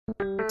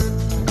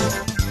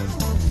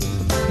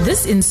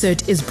This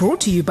insert is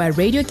brought to you by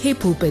Radio K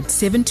Pulpit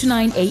 7 to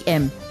 9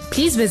 a.m.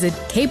 Please visit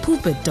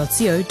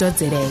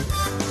kpulpit.co.za.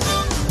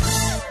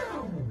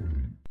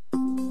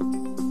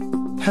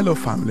 Hello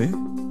family,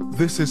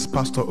 this is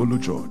Pastor Olu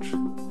George.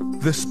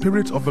 The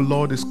Spirit of the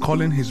Lord is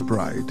calling His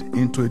bride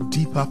into a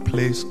deeper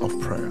place of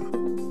prayer.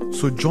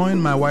 So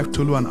join my wife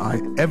Tolu and I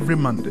every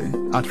Monday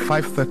at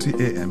 5:30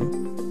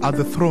 a.m. at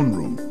the throne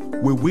room.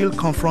 We will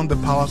confront the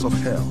powers of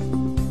hell.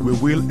 We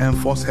will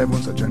enforce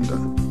heaven's agenda.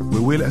 We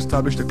will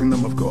establish the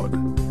kingdom of God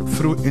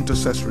through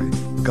intercessory,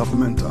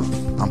 governmental,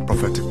 and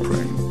prophetic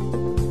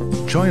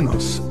praying. Join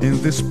us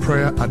in this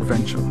prayer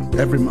adventure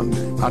every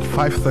Monday at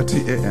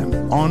 5:30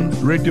 a.m. on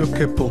Radio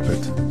K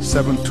Pulpit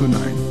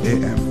 729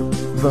 a.m.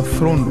 The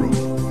Throne Room,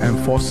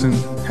 enforcing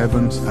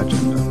heaven's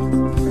agenda.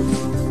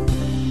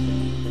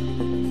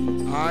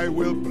 I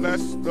will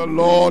bless the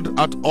Lord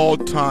at all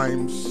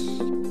times.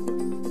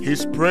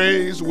 His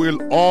praise will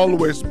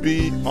always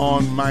be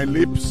on my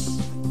lips.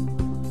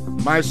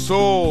 My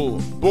soul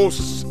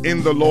boasts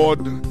in the Lord.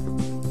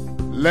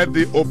 Let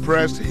the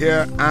oppressed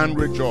hear and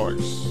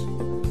rejoice.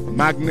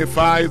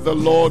 Magnify the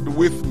Lord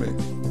with me.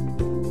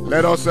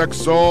 Let us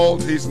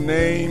exalt his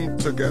name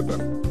together.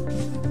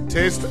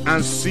 Taste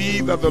and see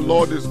that the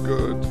Lord is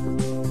good.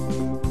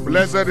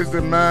 Blessed is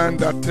the man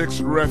that takes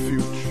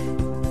refuge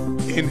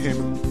in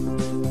him.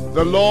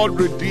 The Lord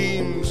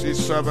redeems his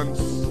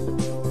servants,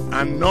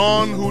 and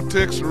none who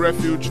takes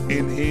refuge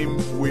in him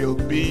will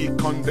be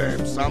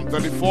condemned. Psalm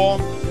 34,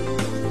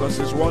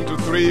 verses 1 to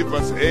 3,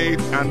 verse 8,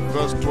 and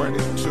verse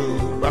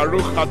 22.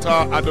 Baruch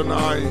atah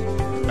Adonai,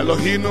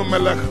 Eloheinu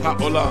melech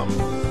haolam.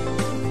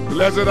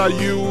 Blessed are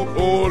you,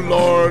 O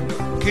Lord,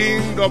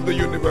 King of the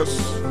universe,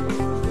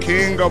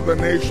 King of the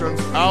nations,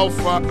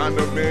 Alpha and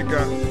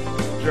Omega,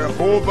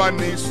 Jehovah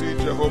Nisi,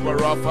 Jehovah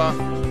Rapha,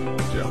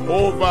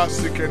 Jehovah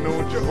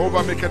Sikenu,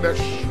 Jehovah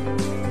Mikadesh.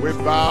 We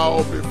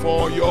bow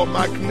before your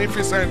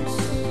magnificence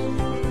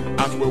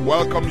as we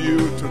welcome you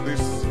to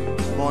this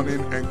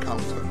morning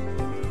encounter.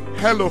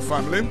 Hello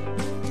family,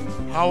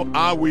 how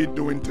are we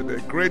doing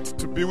today? Great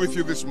to be with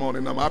you this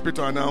morning. I'm happy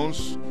to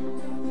announce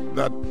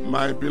that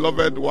my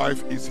beloved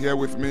wife is here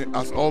with me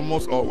as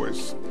almost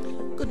always.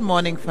 Good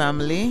morning,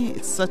 family.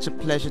 It's such a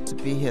pleasure to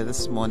be here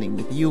this morning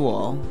with you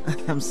all.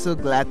 I'm so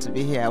glad to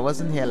be here. I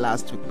wasn't here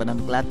last week, but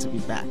I'm glad to be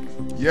back.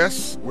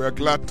 Yes, we're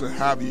glad to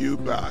have you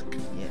back.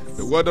 Yes.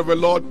 The word of the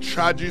Lord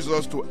charges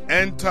us to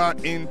enter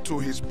into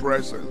his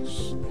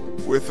presence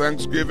with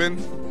thanksgiving,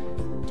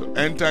 to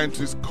enter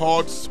into his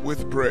courts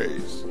with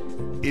praise.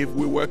 If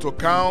we were to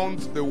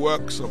count the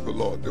works of the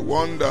Lord, the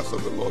wonders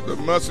of the Lord, the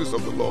mercies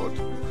of the Lord,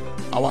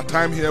 our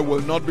time here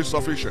will not be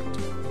sufficient.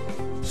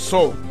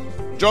 So,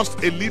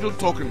 just a little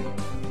token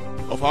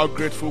of how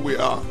grateful we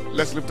are.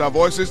 Let's lift our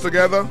voices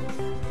together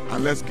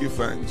and let's give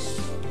thanks.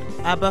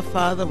 Abba,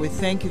 Father, we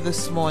thank you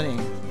this morning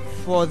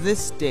for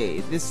this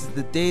day. This is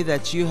the day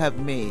that you have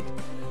made.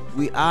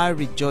 We are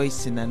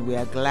rejoicing and we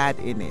are glad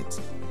in it.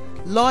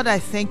 Lord, I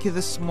thank you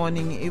this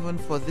morning even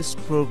for this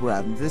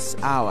program, this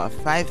hour,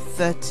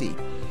 5:30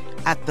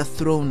 at the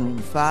throne room.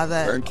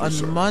 Father,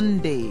 on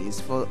Mondays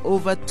for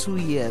over 2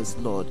 years,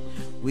 Lord,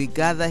 we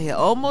gather here,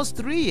 almost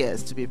 3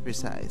 years to be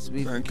precise.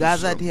 We've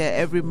gathered here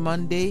every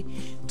Monday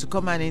to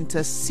come and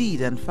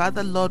intercede. And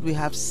Father, Lord, we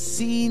have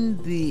seen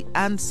the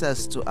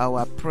answers to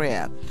our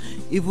prayer,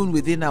 even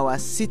within our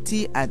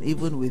city and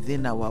even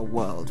within our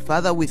world.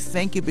 Father, we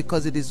thank you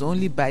because it is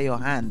only by your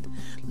hand.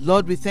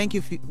 Lord, we thank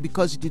you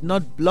because you did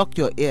not block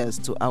your ears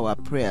to our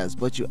prayers,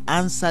 but you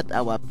answered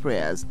our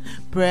prayers.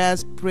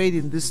 Prayers prayed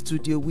in this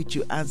studio, which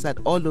you answered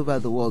all over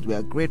the world. We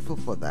are grateful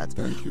for that.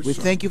 We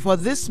thank you for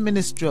this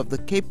ministry of the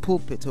K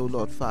Pulpit, oh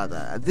Lord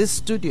Father, this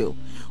studio.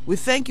 We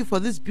thank you for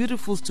this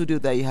beautiful studio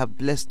that you have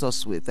blessed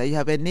us with, that you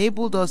have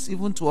enabled us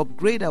even to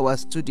upgrade our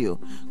studio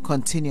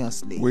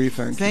continuously. We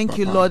thank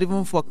you, Lord,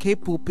 even for K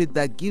Pulpit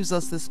that gives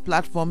us this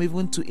platform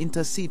even to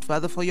intercede,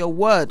 Father, for your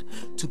word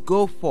to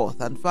go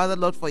forth, and Father,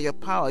 Lord, for your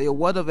power, your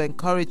word of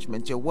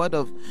encouragement, your word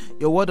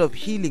of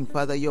healing,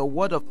 Father, your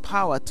word of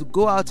power to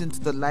go out into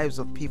the lives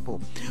of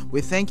people.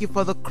 We thank you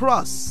for the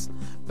cross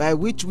by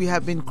which we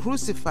have been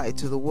crucified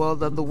to the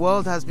world, and the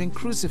world has been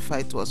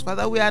crucified to us.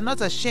 Father, we are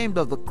not ashamed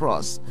of the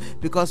cross,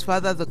 because,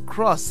 Father, the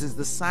cross is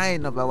the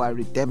sign of our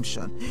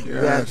redemption. Yes.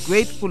 We are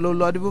grateful, O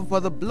Lord, even for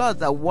the blood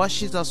that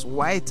washes us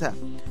whiter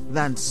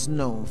than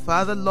snow.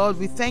 Father, Lord,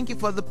 we thank you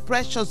for the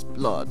precious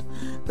blood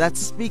that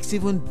speaks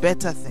even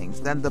better things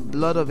than the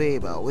blood of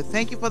Abel. We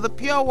thank you for the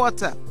pure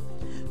water,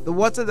 the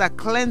water that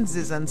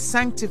cleanses and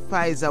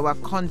sanctifies our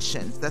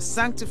conscience, that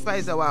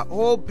sanctifies our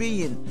whole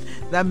being,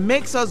 that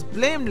makes us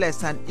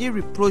blameless and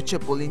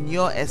irreproachable in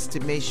your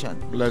estimation.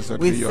 Blessed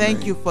we be your thank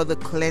name. you for the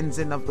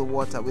cleansing of the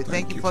water. We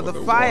thank you for the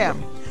fire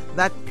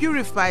that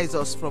purifies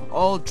us from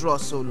all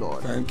dross, O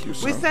Lord. Thank you,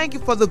 sir. We thank you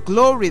for the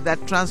glory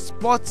that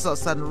transports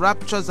us and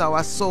raptures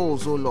our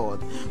souls, O Lord.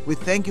 We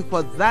thank you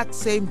for that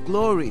same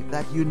glory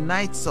that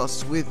unites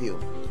us with you.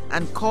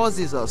 and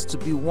causes us to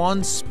be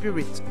one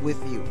spirit with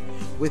you.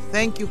 We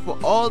thank you for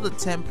all the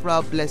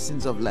temporal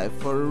blessings of life,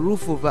 for a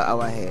roof over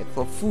our head,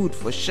 for food,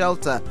 for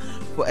shelter,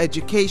 for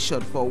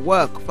education, for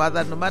work.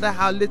 Father, no matter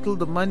how little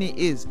the money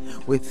is,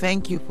 we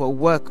thank you for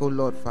work, O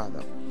Lord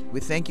Father. We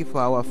thank you for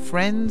our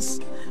friends,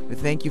 we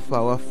thank you for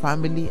our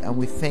family, and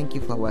we thank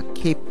you for our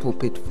Cape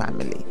Pulpit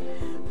family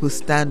who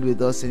stand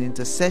with us in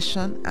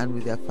intercession and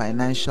with their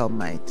financial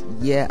might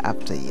year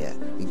after year.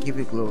 We give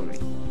you glory.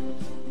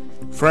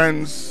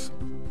 Friends,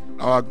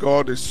 our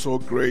God is so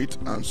great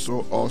and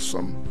so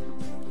awesome.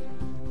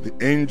 The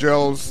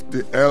angels,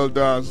 the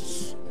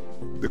elders,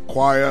 the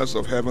choirs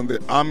of heaven, the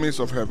armies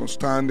of heaven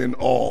stand in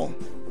awe,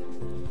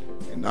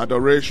 in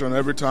adoration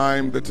every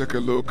time they take a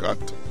look at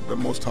the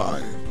Most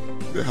High.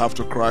 They have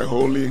to cry,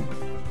 holy,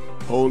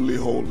 holy,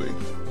 holy.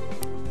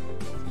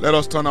 Let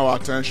us turn our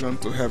attention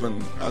to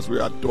heaven as we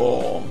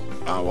adore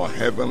our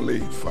Heavenly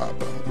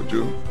Father. Would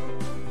you?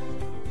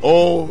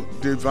 O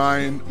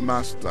Divine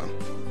Master,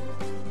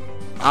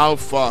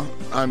 Alpha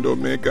and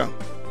Omega,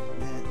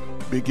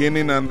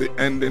 beginning and the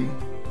ending,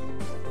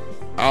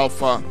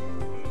 Alpha,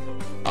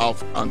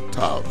 Alpha and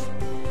Tav.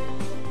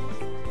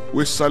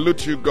 We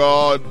salute you,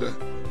 God,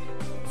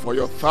 for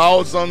your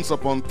thousands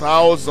upon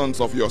thousands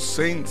of your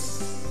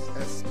saints,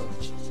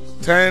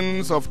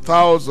 tens of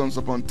thousands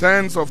upon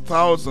tens of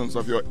thousands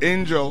of your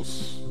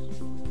angels,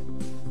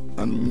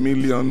 and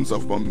millions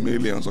upon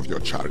millions of your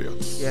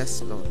chariots.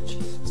 Yes, Lord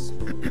Jesus.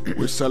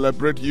 We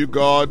celebrate you,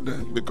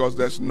 God, because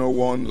there's no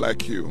one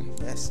like you.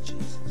 Yes,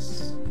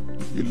 Jesus.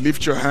 You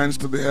lift your hands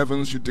to the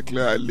heavens, you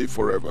declare, I live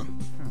forever.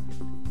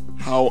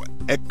 How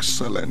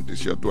excellent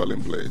is your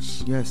dwelling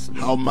place. Yes, Lord.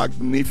 How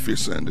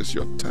magnificent is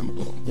your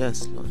temple.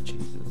 Yes, Lord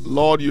Jesus.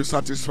 Lord, you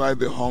satisfy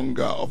the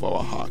hunger of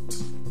our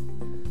hearts.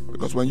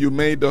 Because when you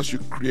made us, you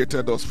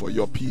created us for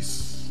your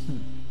peace.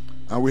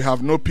 And we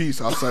have no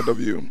peace outside of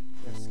you.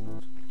 Yes,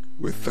 Lord.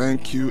 We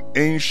thank you,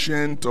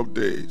 Ancient of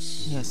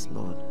Days. Yes,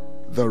 Lord.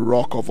 The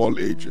Rock of all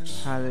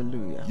ages.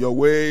 Hallelujah. Your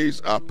ways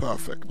are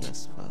perfect.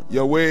 Yes, Father.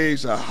 Your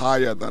ways are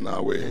higher than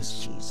our ways.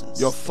 Yes, Jesus.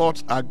 Your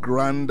thoughts are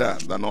grander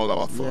than all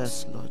our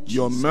thoughts. Yes, Lord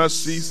Your Jesus.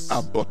 mercies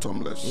are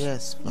bottomless.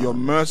 Yes, Father. Your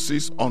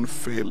mercies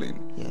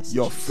unfailing. Yes,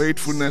 Your Jesus.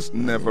 faithfulness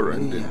never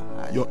ending.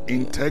 Hallelujah. Your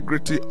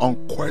integrity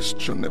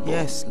unquestionable.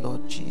 Yes,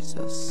 Lord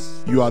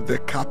Jesus. You are the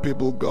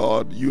capable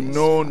God. You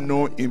know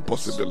no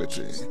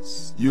impossibility.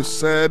 You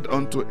said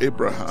unto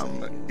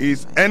Abraham,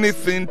 is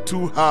anything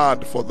too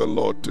hard for the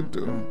Lord to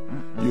do?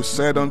 You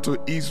said unto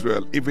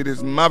Israel, if it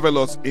is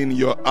marvelous in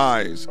your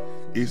eyes,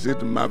 is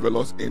it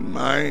marvelous in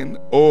mine?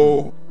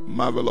 O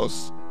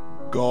marvelous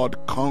God,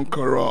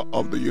 conqueror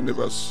of the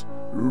universe,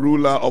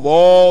 ruler of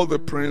all the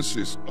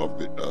princes of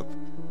the earth,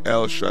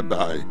 El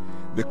Shaddai,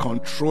 the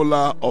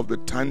controller of the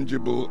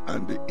tangible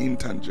and the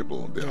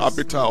intangible, the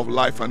arbiter of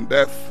life and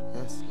death,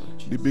 Yes, Lord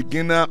Jesus. the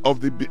beginner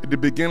of the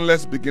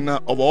beginless beginner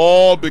of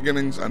all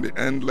beginnings and the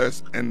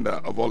endless ender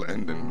of all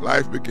ending.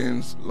 Life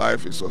begins,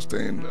 life is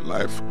sustained,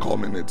 life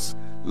culminates,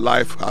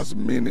 life has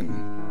meaning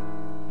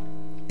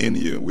in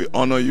you. We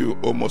honor you,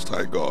 O Most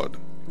High God,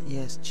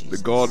 Yes, Jesus.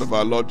 the God of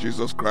our Lord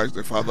Jesus Christ,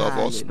 the Father of all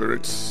Hallelujah.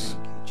 spirits,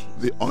 Thank you,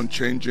 Jesus. the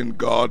unchanging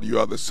God. You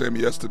are the same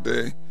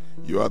yesterday,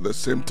 you are the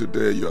same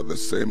today, you are the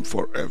same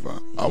forever.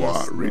 Our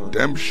Lord.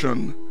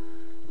 redemption,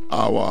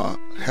 our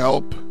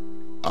help,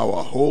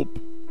 our hope,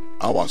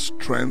 our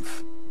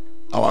strength,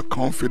 our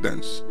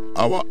confidence,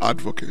 our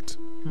advocate,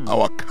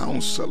 our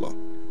counselor,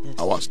 Yes.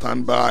 our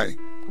standby,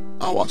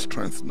 our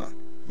strengthener,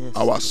 Yes,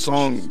 our Lord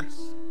song,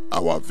 Jesus.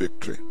 our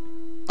victory,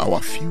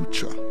 our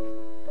future,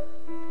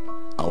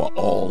 our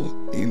all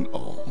in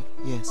all.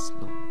 Yes,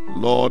 Lord.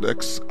 Lord,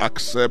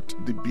 accept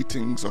the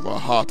beatings of our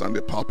heart and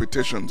the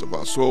palpitations of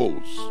our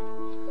souls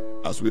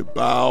as we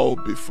bow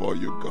before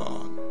you,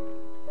 God.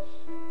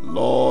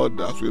 Lord,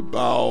 as we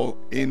bow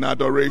in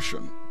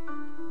adoration,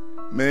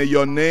 may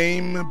your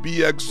name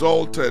be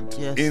exalted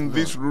Yes, in Lord.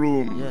 this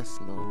room. Yes,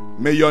 Lord.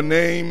 May your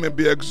name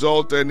be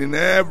exalted in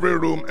every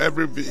room,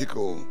 every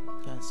vehicle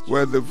Yes,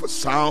 where the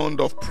sound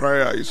of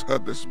prayer is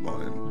heard this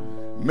morning.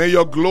 May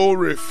your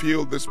glory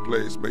fill this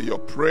place. May your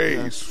praise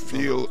Yes,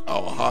 fill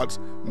our hearts.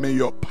 May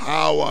your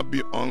power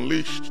be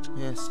unleashed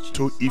Yes, Jesus.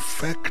 to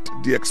effect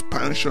the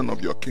expansion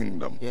of your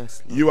kingdom.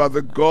 Yes, Lord. You are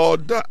the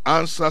God that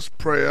answers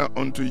prayer.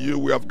 Unto you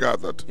we have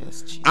gathered.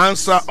 Yes, Jesus.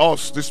 Answer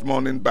us this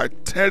morning by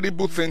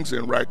terrible things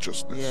in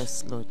righteousness.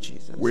 Yes, Lord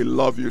Jesus. We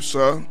love you,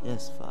 sir,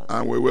 Yes, Father.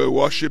 and we will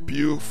worship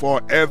you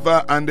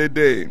forever and a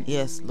day,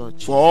 Yes, Lord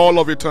Jesus. for all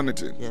of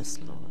eternity. Yes,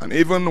 Lord. And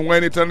even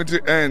when eternity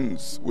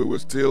ends, we will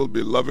still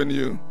be loving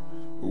you.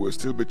 We will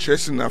still be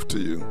chasing after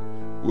you.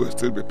 We will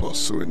still be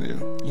pursuing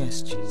you.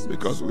 Yes, Jesus.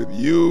 Because with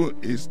you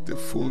is the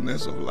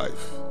fullness of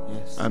life.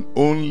 Yes. And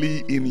only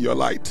in your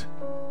light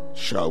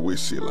shall we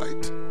see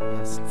light.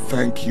 Yes, Lord.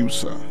 Thank you,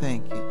 sir.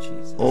 Thank you,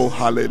 Jesus. Oh,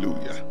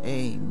 hallelujah.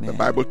 Amen. The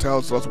Bible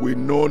tells us we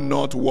know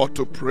not what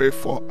to pray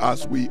for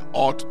as we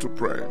ought to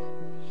pray.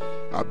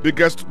 Our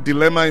biggest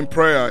dilemma in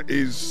prayer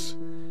is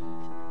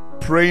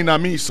praying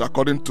amiss,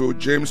 according to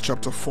James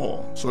chapter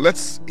 4. So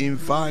let's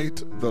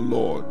invite the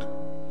Lord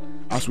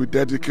as we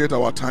dedicate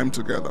our time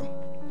together.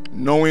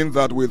 knowing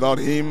that without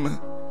him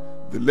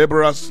the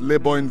laborers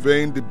labor in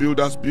vain, the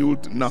builders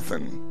build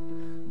nothing.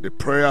 The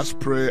prayers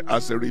pray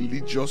as a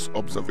religious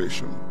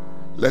observation.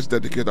 Let's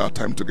dedicate our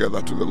time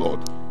together to the Lord.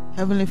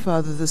 Heavenly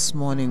Father, this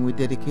morning we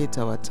dedicate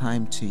our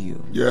time to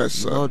you. Yes,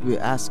 sir. Lord, we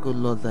ask, oh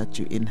Lord, that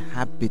you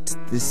inhabit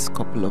this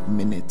couple of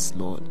minutes,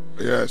 Lord.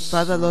 Yes.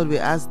 Father, Lord, we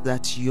ask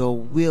that your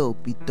will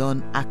be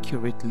done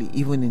accurately,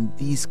 even in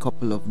these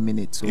couple of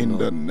minutes, oh In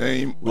Lord. the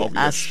name We of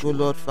ask, oh Yeshua.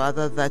 Lord,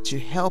 Father, that you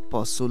help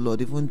us, oh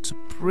Lord, even to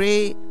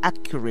pray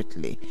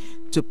accurately,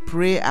 to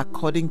pray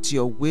according to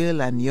your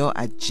will and your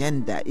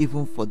agenda,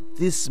 even for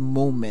this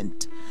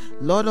moment.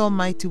 Lord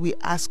Almighty, we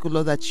ask, oh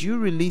Lord, that you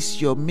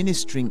release your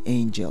ministering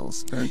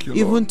angels, Thank you,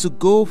 even Lord. to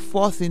go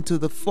forth into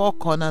the four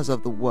corners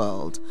of the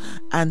world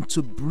and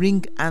to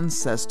bring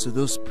answers to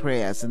those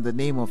prayers in the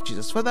name of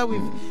Jesus. Father,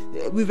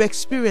 we've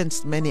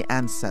experienced many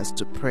answers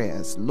to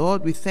prayers.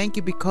 Lord, we thank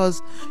you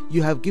because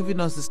you have given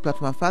us this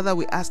platform. Father,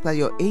 we ask that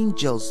your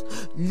angels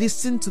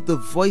listen to the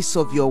voice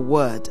of your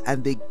word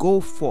and they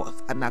go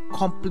forth and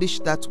accomplish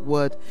that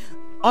word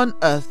on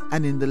earth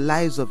and in the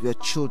lives of your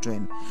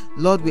children.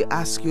 Lord, we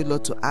ask you,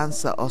 Lord, to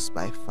answer us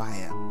by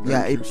fire. You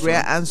are a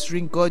prayer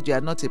answering God. You are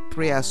not a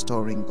prayer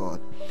storing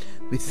God.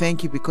 We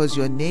thank you because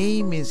your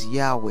name is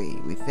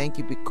Yahweh. We thank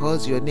you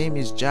because your name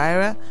is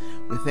Jireh.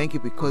 We thank you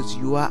because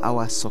you are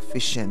our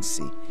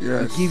sufficiency.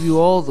 Yes. We give you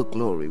all the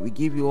glory. We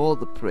give you all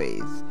the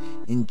praise.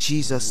 In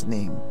Jesus'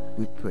 name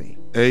we pray.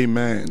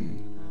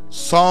 Amen.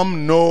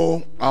 Some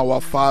know our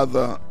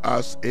Father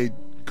as a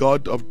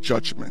God of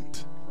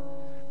judgment,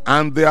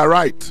 and they are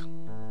right.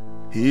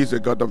 He is a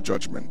God of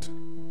judgment.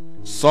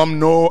 Some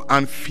know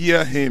and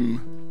fear him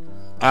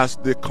as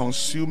the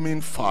consuming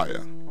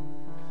fire.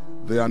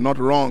 They are not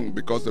wrong,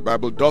 because the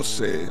Bible does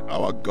say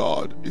our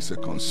God is a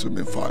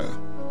consuming fire.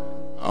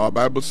 Our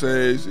Bible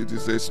says it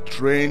is a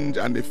strange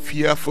and a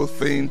fearful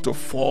thing to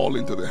fall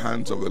into the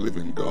hands of the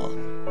living God.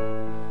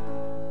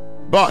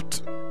 But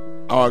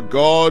our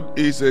God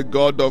is a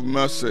God of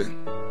mercy.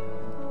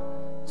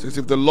 It says,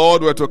 if the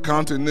Lord were to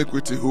count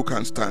iniquity, who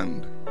can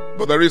stand?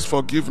 But there is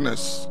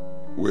forgiveness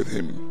with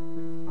him.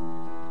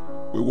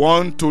 We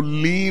want to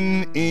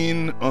lean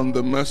in on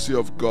the mercy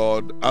of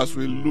God as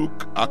we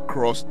look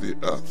across the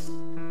earth.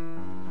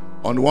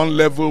 On one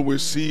level, we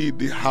see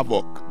the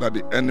havoc that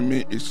the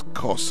enemy is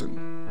causing.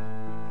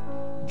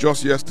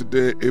 Just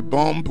yesterday, a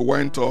bomb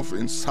went off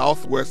in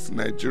southwest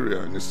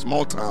Nigeria, in a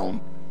small town,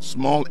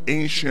 small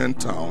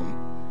ancient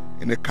town,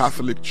 in a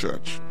Catholic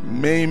church,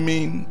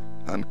 maiming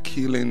and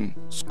killing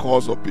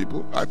scores of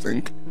people, I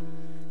think,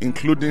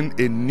 including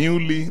a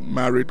newly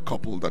married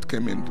couple that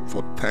came in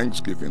for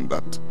Thanksgiving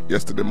that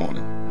yesterday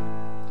morning.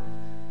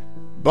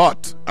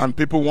 And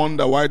people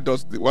wonder, why do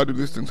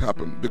these things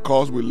happen?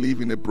 Because we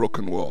live in a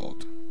broken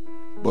world.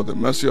 But the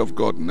mercy of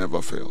God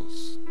never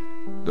fails.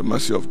 The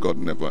mercy of God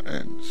never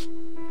ends.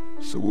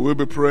 So we will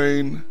be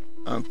praying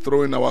and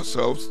throwing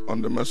ourselves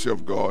on the mercy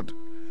of God.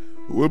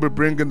 We will be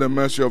bringing the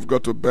mercy of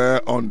God to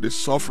bear on the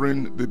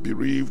suffering, the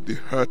bereaved, the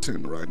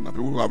hurting right now.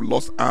 People who have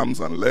lost arms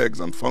and legs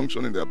and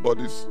function in their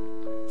bodies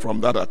from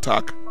that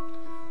attack.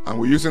 And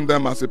we're using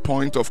them as a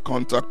point of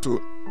contact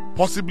to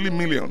possibly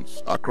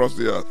millions across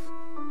the earth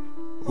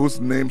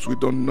whose names we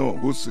don't know,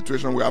 whose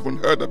situation we haven't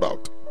heard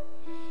about.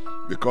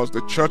 Because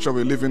the Church of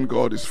a Living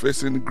God is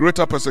facing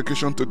greater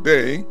persecution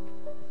today,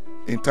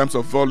 in terms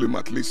of volume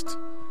at least,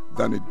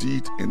 than it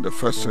did in the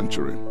first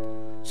century.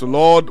 So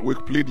Lord, we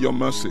plead your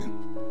mercy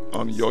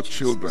on your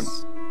children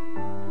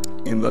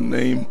in the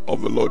name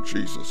of the Lord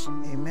Jesus.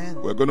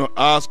 Amen. We're going to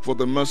ask for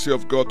the mercy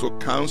of God to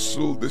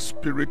cancel the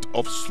spirit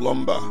of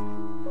slumber,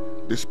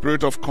 the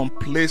spirit of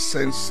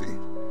complacency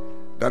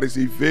that is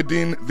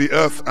evading the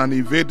earth and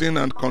evading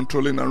and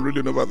controlling and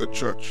ruling over the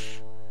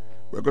church.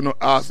 We're going to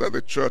ask that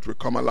the church will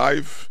come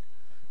alive,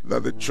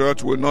 that the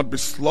church will not be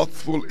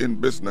slothful in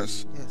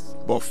business, Yes.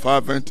 but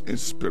fervent in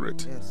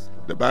spirit. Yes.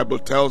 The Bible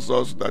tells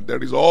us that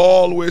there is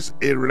always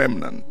a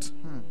remnant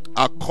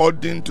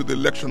according to the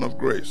election of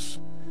grace.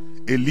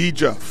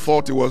 Elijah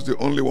thought he was the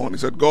only one. He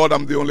said, God,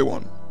 I'm the only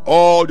one.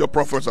 All your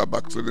prophets are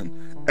backsliding.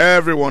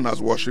 Everyone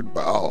has worshipped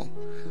Baal.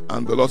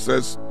 And the Lord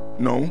says,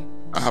 no,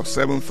 I have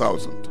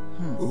 7,000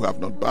 who have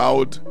not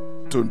bowed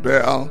to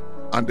Baal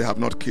and they have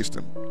not kissed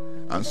him.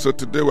 And so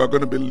today we're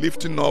going to be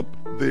lifting up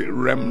the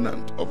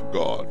remnant of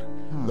God,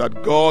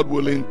 that God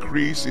will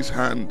increase his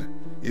hand,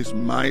 his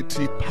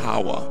mighty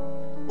power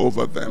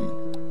over them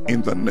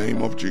in the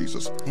name of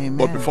Jesus. Amen.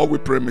 But before we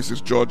pray,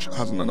 Mrs. George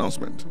has an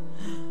announcement.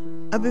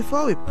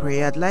 Before we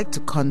pray, I'd like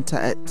to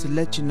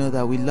let you know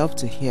that we love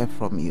to hear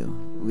from you.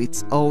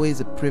 It's always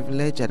a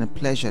privilege and a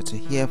pleasure to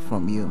hear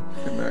from you.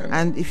 Amen.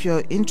 And if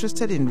you're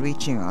interested in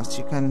reaching us,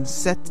 you can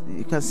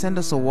send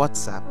us a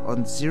WhatsApp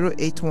on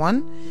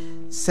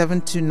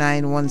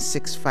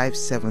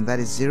 081-729-1657. That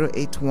is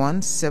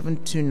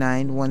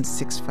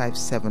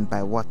 081-729-1657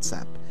 by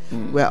WhatsApp.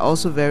 We're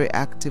also very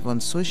active on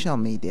social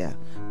media.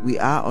 We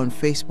are on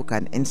Facebook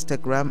and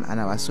Instagram,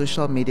 and our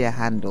social media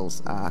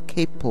handles are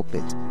Cape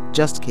Pulpit,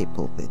 just Cape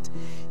Pulpit.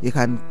 You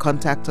can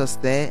contact us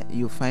there.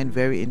 You'll find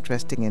very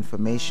interesting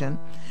information.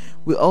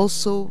 We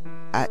also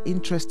are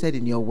interested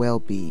in your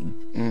well-being.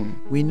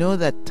 We know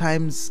that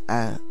times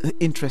are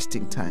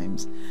interesting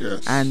times.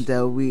 Yes. And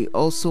we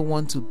also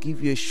want to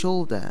give you a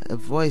shoulder, a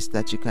voice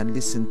that you can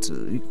listen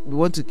to. We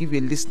want to give you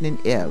a listening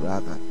ear,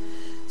 rather.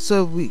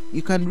 So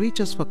you can reach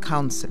us for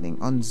counseling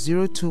on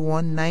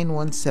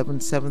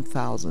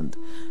 021-917-7000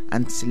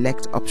 and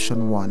select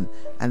option 1,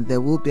 and there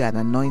will be an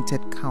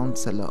anointed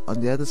counselor on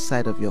the other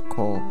side of your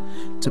call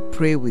to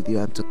pray with you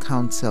and to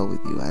counsel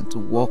with you and to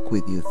walk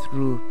with you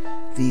through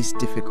these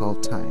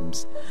difficult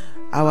times.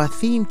 Our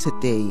theme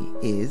today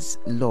is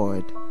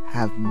Lord,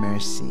 have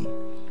mercy.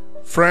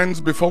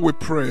 Friends, before we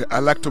pray, I'd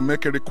like to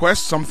make a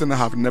request, something I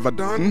have never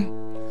done.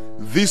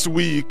 This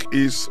week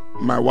is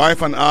my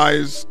wife and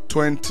I's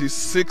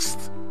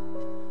 26th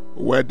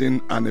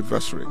wedding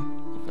anniversary.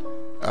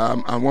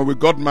 And when we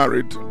got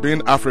married,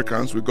 being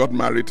Africans, we got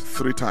married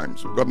 3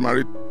 times. We got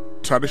married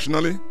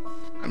traditionally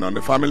and on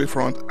the family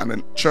front, and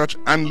in church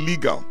and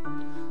legal.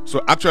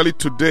 So actually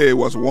today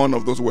was one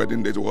of those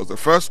wedding days. It was the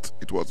 1st,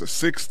 it was the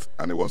 6th,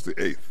 and it was the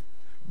 8th.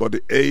 But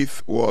the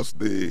 8th was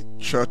the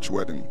church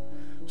wedding.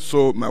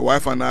 So my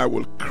wife and I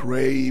will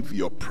crave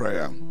your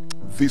prayer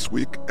this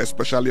week,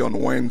 especially on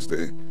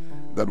Wednesday.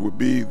 That will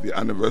be the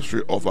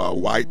anniversary of our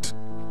white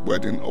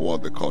wedding, or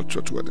what they call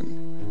church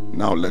wedding.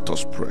 Now let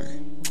us pray.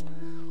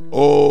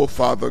 Oh,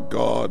 Father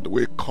God,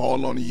 we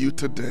call on you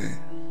today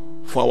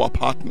for our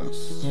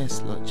partners.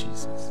 Yes, Lord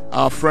Jesus.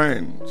 Our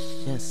friends.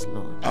 Yes,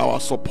 Lord. Our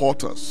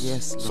supporters.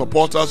 Yes, Lord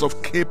supporters Jesus.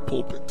 of Cape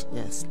Pulpit.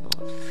 Yes,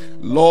 Lord.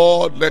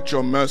 Lord, let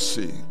your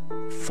mercy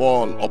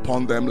fall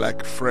upon them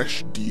like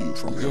fresh dew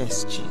from heaven.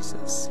 Yes,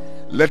 Jesus.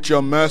 Let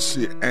your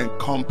mercy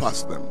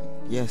encompass them.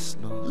 Yes,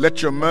 Lord.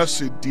 Let your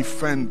mercy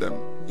defend them.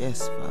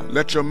 Yes, Father.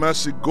 Let your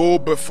mercy go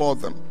before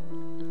them.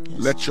 Yes,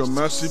 Let your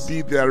Jesus. mercy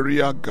be their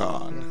rear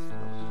guard.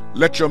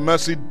 Let your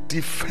mercy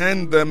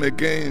defend them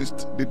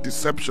against the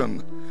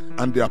deception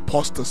and the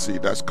apostasy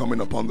that's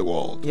coming upon the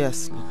world.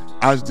 Yes, Lord.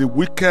 As the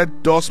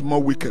wicked does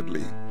more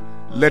wickedly,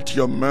 let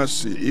your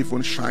mercy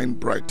even shine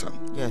brighter.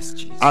 Yes,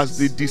 Jesus. As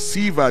the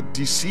deceiver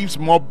deceives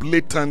more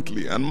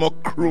blatantly and more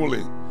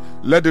cruelly,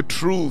 let the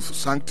truth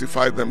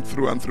sanctify them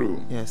through and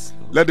through. Yes,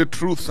 Lord. Let the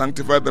truth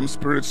sanctify them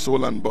spirit,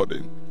 soul, and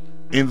body.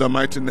 In the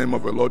mighty name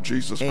of the Lord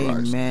Jesus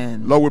Christ.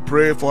 Amen. Lord, we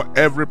pray for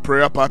every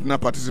prayer partner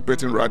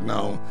participating right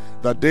now,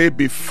 that they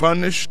be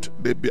furnished,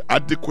 they be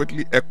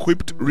adequately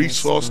equipped,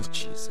 resourced, Yes, Lord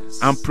Jesus.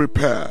 and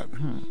prepared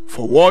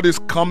for what is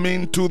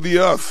coming to the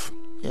earth,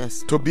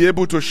 Yes, to be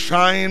able to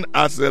shine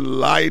as a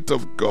light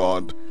of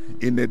God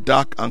in a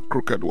dark and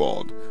crooked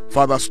world.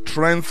 Father,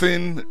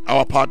 strengthen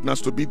our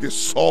partners to be the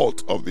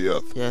salt of the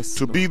earth, Yes,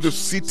 to be Lord the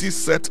city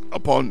set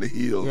upon the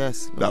hill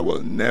Yes, Lord. that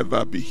will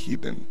never be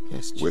hidden.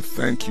 Yes, We Jesus.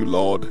 thank you,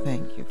 Lord,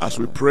 Thank you, as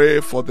we Father.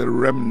 pray for the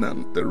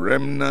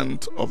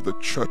remnant of the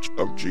church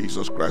of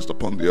Jesus Christ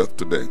upon the earth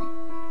today.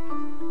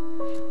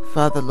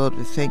 Father, Lord,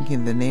 we thank you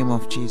in the name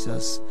of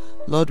Jesus.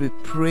 Lord, we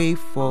pray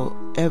for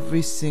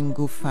every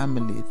single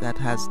family that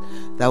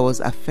was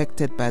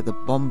affected by the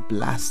bomb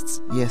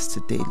blasts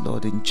yesterday,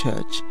 Lord, in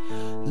church.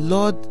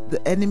 Lord,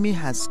 the enemy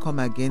has come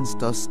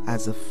against us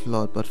as a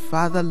flood, but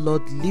Father,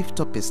 Lord,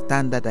 lift up a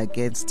standard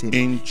against him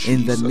In the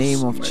Jesus'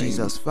 name of name.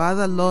 Jesus.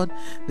 Father, Lord,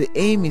 the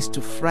aim is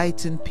to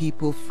frighten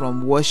people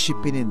from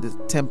worshiping in the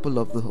temple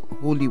of the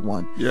Holy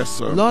One. Yes,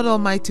 sir. Lord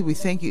Almighty, we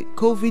thank you.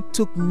 COVID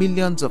took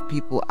millions of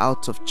people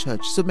out of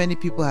church. So many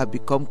people have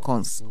become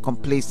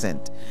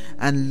complacent.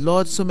 And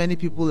Lord, so many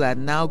people are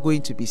now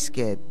going to be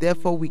scared.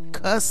 Therefore, we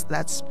curse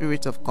that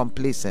spirit of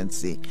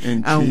complacency.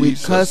 In And we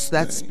Jesus' curse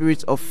that name.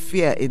 spirit of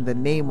fear in the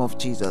name of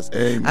Jesus.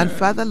 Amen. And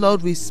Father,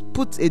 Lord, we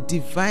put a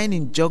divine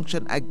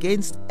injunction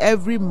against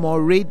every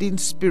marauding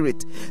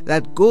spirit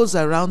that goes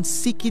around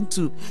seeking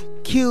to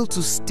kill,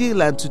 to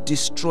steal, and to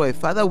destroy.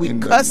 Father, we In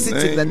the curse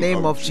it in the name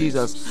name of of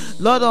Jesus.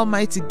 Lord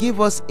Almighty,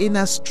 give us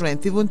inner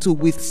strength even to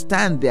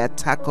withstand the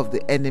attack of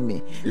the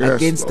enemy Yes,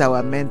 against Lord.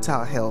 our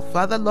mental health.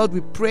 Father, Lord,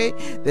 we pray.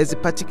 There's a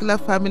particular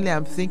family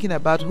I'm thinking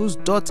about whose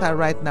daughter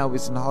right now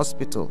is in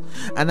hospital,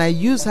 and I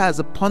use her as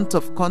a point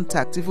of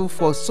contact even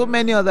for so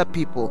many other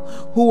people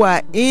who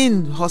are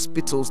in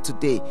hospitals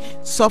today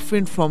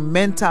suffering from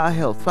mental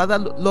health. Father,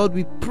 Lord,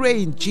 we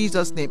pray in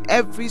Jesus' name,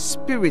 every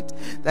spirit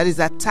that is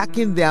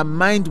attacking their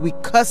mind, we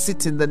curse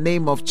it in the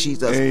name of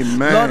Jesus.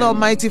 Amen. Lord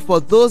Almighty,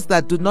 for those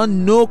that do not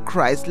know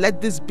Christ,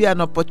 let this be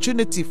an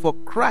opportunity for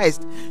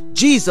Christ,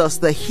 Jesus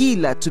the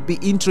healer, to be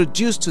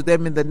introduced to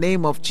them in the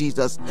name of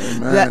Jesus.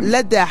 Amen.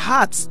 Let their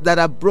hearts that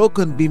are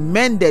broken be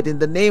mended in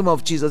the name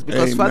of Jesus,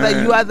 because Father,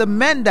 Amen. you are the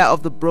mender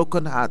of the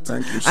broken heart.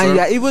 Thank you, And sir. you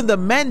are even the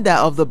mender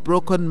of the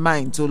broken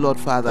mind, oh Lord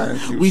Father.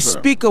 Thank you, We sir.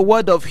 speak a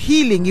word of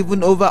healing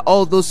even over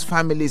all those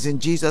families in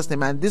Jesus'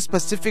 name. And this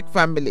specific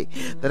family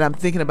that I'm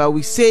thinking about,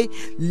 we say,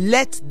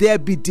 let there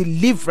be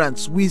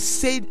deliverance. We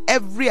say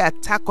every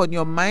attack on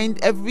your mind,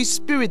 every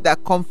spirit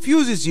that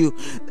confuses you,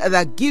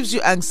 that gives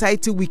you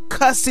anxiety, we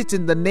curse it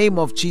in the name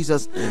of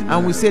Jesus.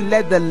 And we say,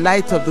 let the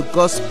light of the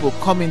gospel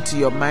come into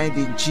your mind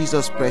in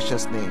Jesus'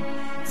 precious name.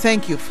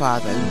 Thank you,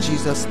 Father, in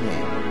Jesus'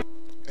 name.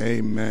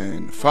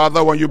 Amen.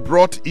 Father, when you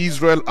brought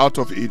Israel out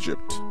of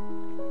Egypt,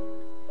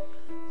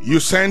 You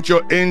sent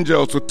your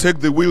angels to take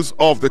the wheels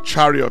off the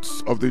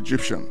chariots of the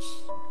Egyptians.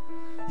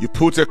 You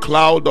put a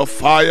cloud of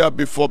fire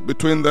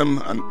between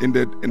them and in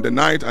the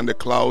night, and a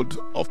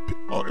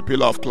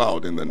pillar of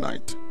cloud in the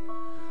night.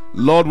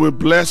 Lord, we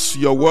bless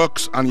your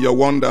works and your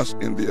wonders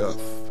in the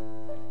earth.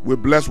 We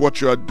bless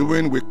what you are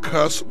doing. We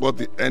curse what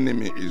the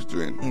enemy is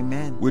doing.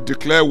 Amen. We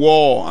declare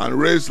war and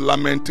raise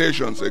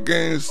lamentations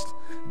against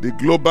the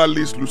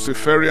globalist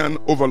Luciferian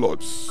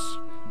overlords.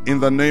 In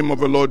the name of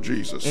the Lord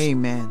Jesus.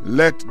 Amen.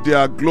 Let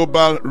their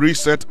global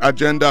reset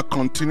agenda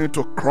continue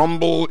to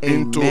crumble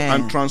into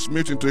and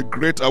transmute into a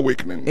great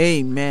awakening.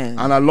 Amen.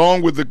 And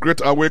along with the great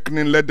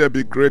awakening, let there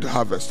be great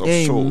harvest of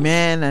souls.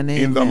 Amen and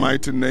amen. In the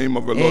mighty name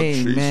of the Lord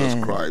Jesus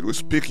Amen. Christ. We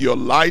speak your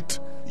light,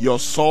 your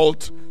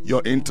salt,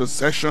 your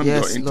intercession,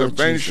 Yes, your Lord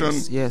intervention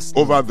Jesus. Yes,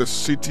 Lord. over the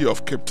city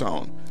of Cape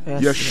Town.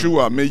 Yes,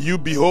 Yeshua, may you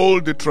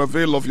behold the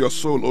travail of your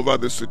soul over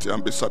the city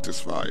and be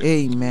satisfied.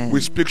 Amen.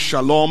 We speak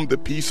shalom, the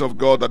peace of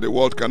God that the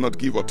world cannot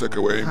give or take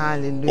away.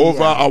 Hallelujah.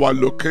 Over our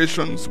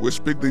locations, we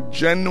speak the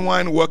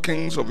genuine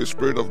workings of the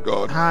Spirit of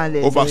God.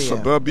 Hallelujah. Over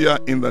suburbia,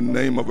 in the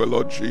name of the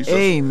Lord Jesus.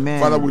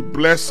 Amen. Father, we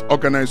bless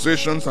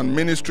organizations and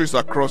ministries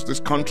across this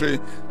country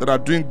that are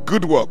doing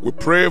good work. We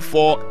pray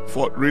for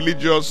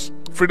religious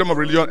Freedom of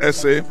Religion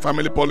SA,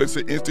 Family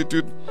Policy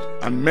Institute,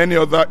 and many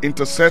other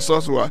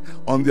intercessors who are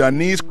on their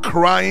knees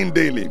crying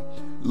daily.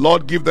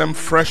 Lord, give them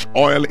fresh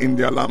oil in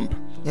their lamp.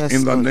 Yes,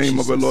 in the Lord name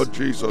Jesus. of the Lord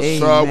Jesus. Amen.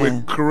 Sir,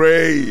 we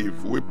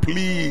crave, we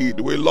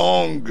plead, we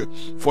long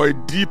for a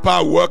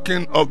deeper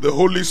working of the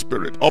Holy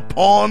Spirit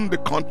upon the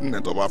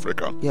continent of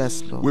Africa.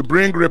 Yes, Lord. We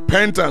bring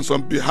repentance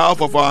on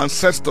behalf of our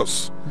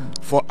ancestors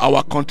for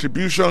our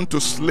contribution to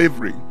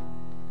slavery.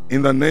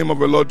 In the name of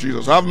the Lord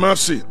Jesus, have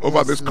mercy over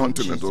Yes, this Lord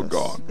continent, O Jesus.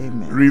 God.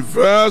 Amen.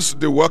 Reverse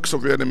the works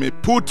of the enemy.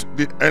 Put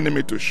the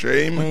enemy to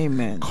shame.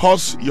 Amen.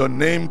 Cause your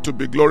name to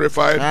be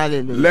glorified.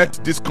 Hallelujah. Let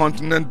this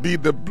continent be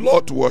the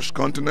blood-washed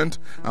continent.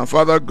 And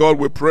Father God,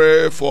 we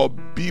pray for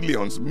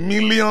billions,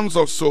 millions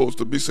of souls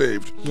to be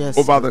saved Yes,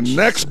 over Lord the Jesus.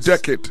 next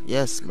decade.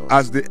 Yes, Lord.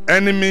 As the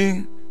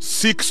enemy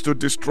seeks to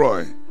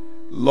destroy,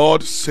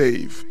 Lord,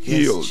 save,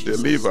 heal, Yes,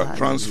 Jesus. deliver, Hallelujah.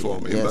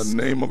 transform in Yes. the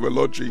name of the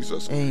Lord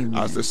Jesus. Amen.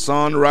 As the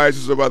sun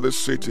rises over this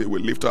city, we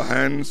lift our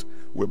hands,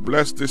 we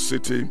bless this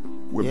city,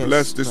 we Yes,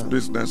 bless this Lord.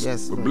 business,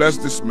 Yes, we Lord. bless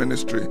this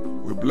ministry,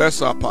 we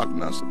bless our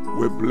partners,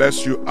 we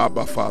bless you,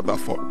 Abba Father,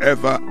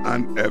 forever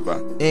and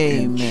ever. Amen.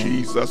 In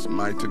Jesus'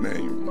 mighty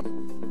name.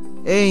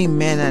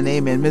 Amen and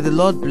amen. May the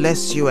Lord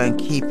bless you and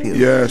keep you.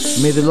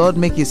 Yes. May the Lord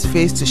make his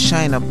face to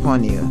shine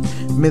upon you.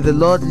 May the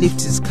Lord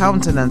lift his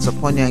countenance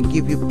upon you and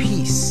give you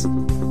peace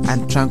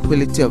and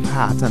tranquility of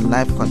heart and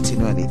life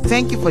continually.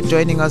 Thank you for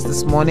joining us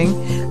this morning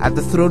at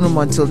the throne room.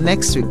 Until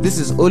next week, this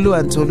is Olu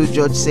and Tolu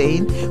George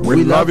saying,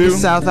 we love you,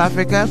 South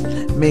Africa.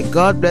 May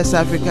God bless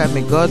Africa.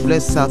 May God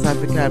bless South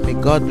Africa. May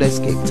God bless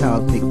Cape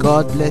Town. May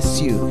God bless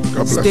you. God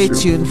bless Stay you.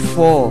 tuned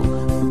for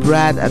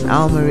Brad and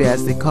Almarie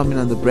as they come in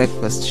on the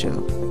breakfast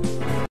show.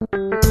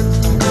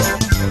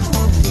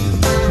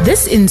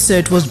 This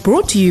insert was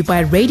brought to you by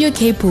Radio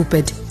K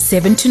Pulpit,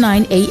 7 to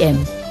 9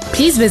 a.m.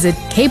 Please visit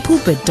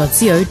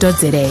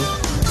kpulpit.co.za.